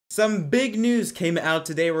Some big news came out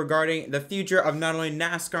today regarding the future of not only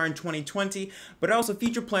NASCAR in 2020, but also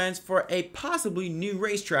future plans for a possibly new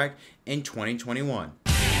racetrack in 2021.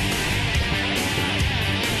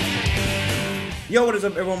 Yo, what is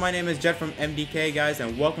up everyone? My name is Jet from MDK, guys,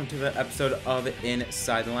 and welcome to the episode of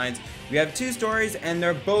Inside the Lines. We have two stories, and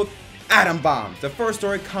they're both atom bombs. The first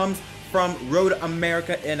story comes from Road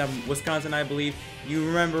America in Wisconsin, I believe. You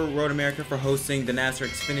remember Road America for hosting the NASCAR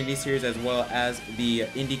Xfinity Series as well as the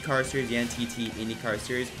IndyCar Series, the NTT IndyCar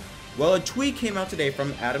Series. Well, a tweet came out today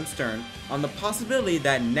from Adam Stern on the possibility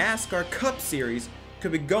that NASCAR Cup Series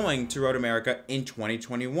could be going to Road America in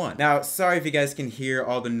 2021. Now, sorry if you guys can hear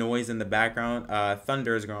all the noise in the background.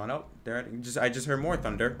 Thunder is going. Oh, there! I just heard more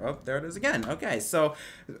thunder. Oh, there it is again. Okay, so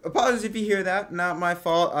apologies if you hear that. Not my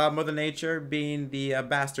fault. Mother Nature being the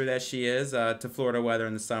bastard that she is to Florida weather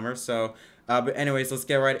in the summer. So. But anyways, let's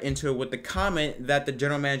get right into it with the comment that the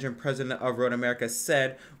general manager and president of Road America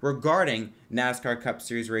said regarding NASCAR Cup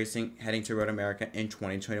Series racing heading to Road America in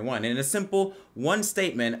 2021. In a simple one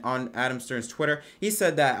statement on Adam Stern's Twitter, he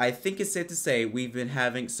said that I think it's safe to say we've been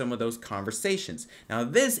having some of those conversations. Now,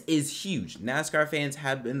 this is huge. NASCAR fans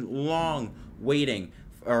have been long waiting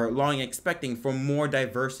or long expecting for more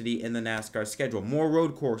diversity in the NASCAR schedule. More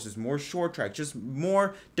road courses, more short track, just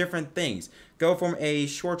more different things. Go from a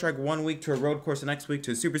short track 1 week to a road course the next week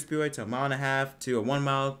to a super speedway to a 1.5 mile to a 1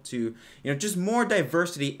 mile to, just more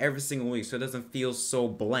diversity every single week so it doesn't feel so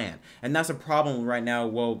bland. And that's a problem right now.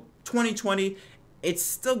 Well, 2020, it's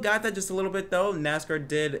still got that just a little bit though. NASCAR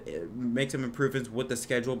did make some improvements with the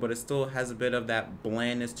schedule, but it still has a bit of that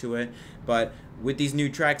blandness to it. But with these new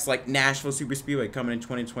tracks like Nashville Super Speedway coming in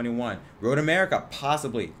 2021, Road America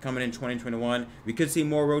possibly coming in 2021, we could see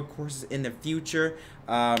more road courses in the future.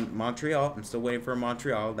 Montreal, I'm still waiting for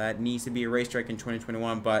Montreal. That needs to be a racetrack in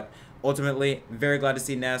 2021, but ultimately, very glad to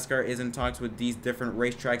see NASCAR is in talks with these different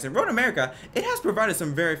racetracks. And Road America, it has provided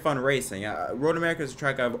some very fun racing. Road America is a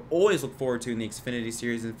track I've always looked forward to in the Xfinity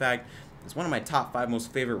Series. In fact, it's one of my top 5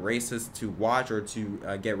 most favorite races to watch or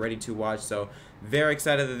to get ready to watch. So very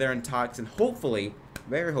excited that they're in talks, and hopefully,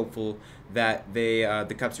 very hopeful that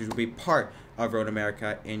the Cup Series will be part of Road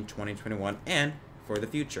America in 2021 and for the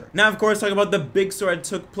future. Now, of course, talking about the big story that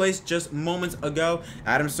took place just moments ago,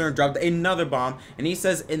 Adam Stern dropped another bomb, and he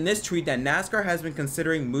says in this tweet that NASCAR has been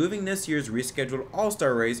considering moving this year's rescheduled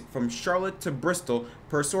All-Star race from Charlotte to Bristol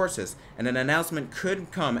per sources, and an announcement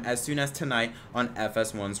could come as soon as tonight on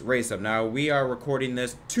FS1's Race Up. Now, we are recording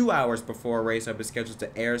this 2 hours before Race Up is scheduled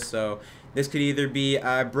to air, so this could either be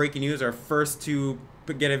breaking news, our first to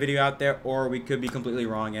get a video out there, or we could be completely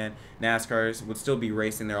wrong and NASCAR would still be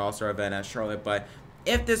racing their All-Star event at Charlotte. But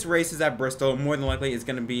if this race is at Bristol, more than likely it's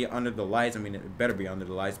going to be under the lights. I mean, it better be under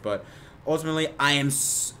the lights, but ultimately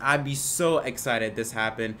I'd be so excited this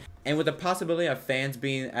happened. And with the possibility of fans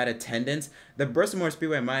being at attendance, the Bristol Motor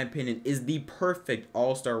Speedway, in my opinion, is the perfect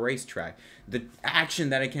all-star racetrack. The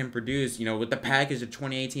action that it can produce, with the package, the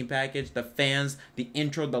 2018 package, the fans, the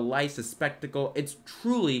intro, the lights, the spectacle, it's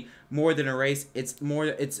truly more than a race. It's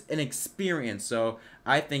an experience. So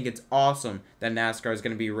I think it's awesome that NASCAR is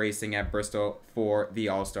going to be racing at Bristol for the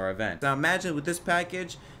all-star event. Now imagine with this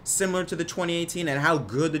package, similar to the 2018 and how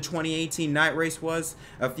good the 2018 night race was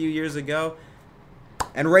a few years ago,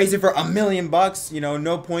 and race it for $1 million,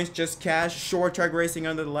 no points, just cash, short track racing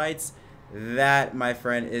under the lights. That, my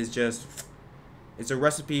friend, is just, it's a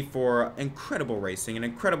recipe for incredible racing, an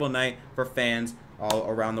incredible night for fans all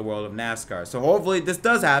around the world of NASCAR. So hopefully this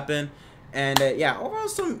does happen. And yeah, overall,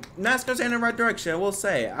 NASCAR's in the right direction, I will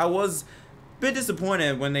say. I was a bit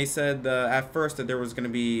disappointed when they said at first that they were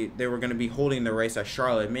going to be holding the race at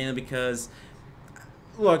Charlotte, mainly because,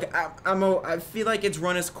 look, I feel like it's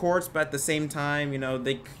run its course, but at the same time,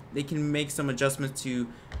 they can make some adjustments to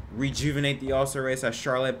rejuvenate the All-Star race at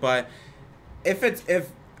Charlotte. But if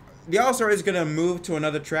the All-Star is going to move to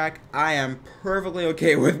another track, I am perfectly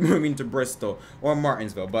okay with moving to Bristol or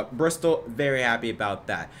Martinsville. But Bristol, very happy about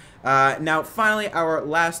that. Now, finally, our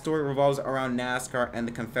last story revolves around NASCAR and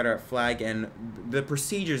the Confederate flag and the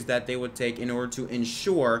procedures that they would take in order to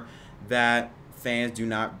ensure that fans do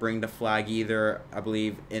not bring the flag either, I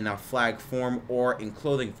believe, in a flag form or in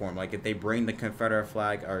clothing form. Like if they bring the Confederate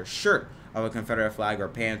flag or shirt of a Confederate flag or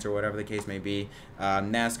pants or whatever the case may be,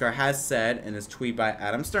 NASCAR has said in this tweet by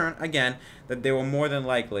Adam Stern, again, that they will more than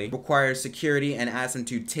likely require security and ask them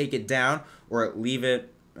to take it down or leave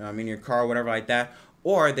it in your car or whatever like that.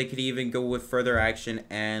 Or they could even go with further action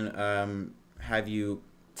and have you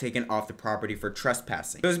taken off the property for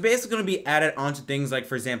trespassing. So it's basically going to be added onto things like,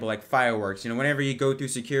 for example, like fireworks. Whenever you go through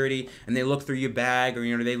security and they look through your bag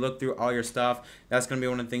or, they look through all your stuff, that's going to be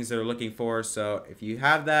one of the things they're looking for. So if you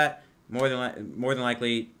have that, more than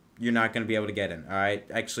likely, you're not going to be able to get in. All right,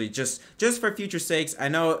 actually, just for future sakes, I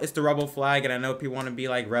know it's the rebel flag, and I know people want to be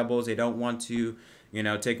like rebels. They don't want to, you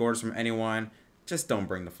know, take orders from anyone. Just don't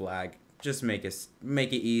bring the flag. Just make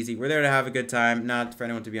it easy. We're there to have a good time, not for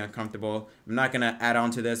anyone to be uncomfortable. I'm not gonna add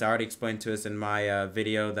on to this. I already explained to this in my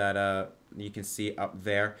video that you can see up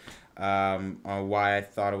there on why I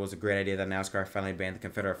thought it was a great idea that NASCAR finally banned the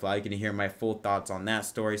Confederate flag. You can hear my full thoughts on that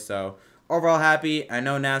story. So overall happy. I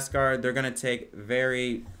know NASCAR, they're gonna take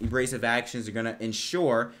very abrasive actions. They're gonna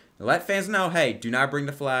ensure, let fans know, hey, do not bring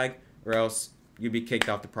the flag or else you'll be kicked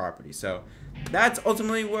off the property. So that's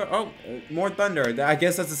ultimately where, oh, more thunder. I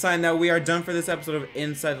guess that's a sign that we are done for this episode of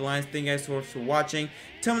Inside the Lines. Thank you guys so much for watching.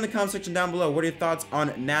 Tell me in the comment section down below, what are your thoughts on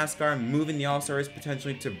NASCAR moving the All-Star race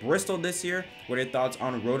potentially to Bristol this year? What are your thoughts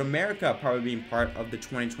on Road America probably being part of the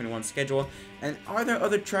 2021 schedule? And are there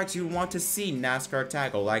other tracks you want to see NASCAR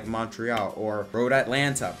tackle, like Montreal or Road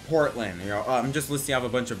Atlanta, Portland? You know, I'm just listing off a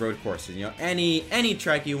bunch of road courses. You know, any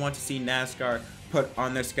track you want to see NASCAR put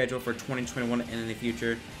on their schedule for 2021 and in the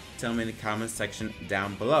future, tell me in the comments section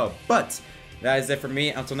down below. But that is it for me.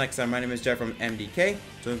 Until next time, my name is Jeff from MDK.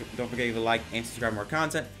 So don't forget to like and subscribe for more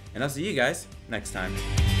content, and I'll see you guys next time.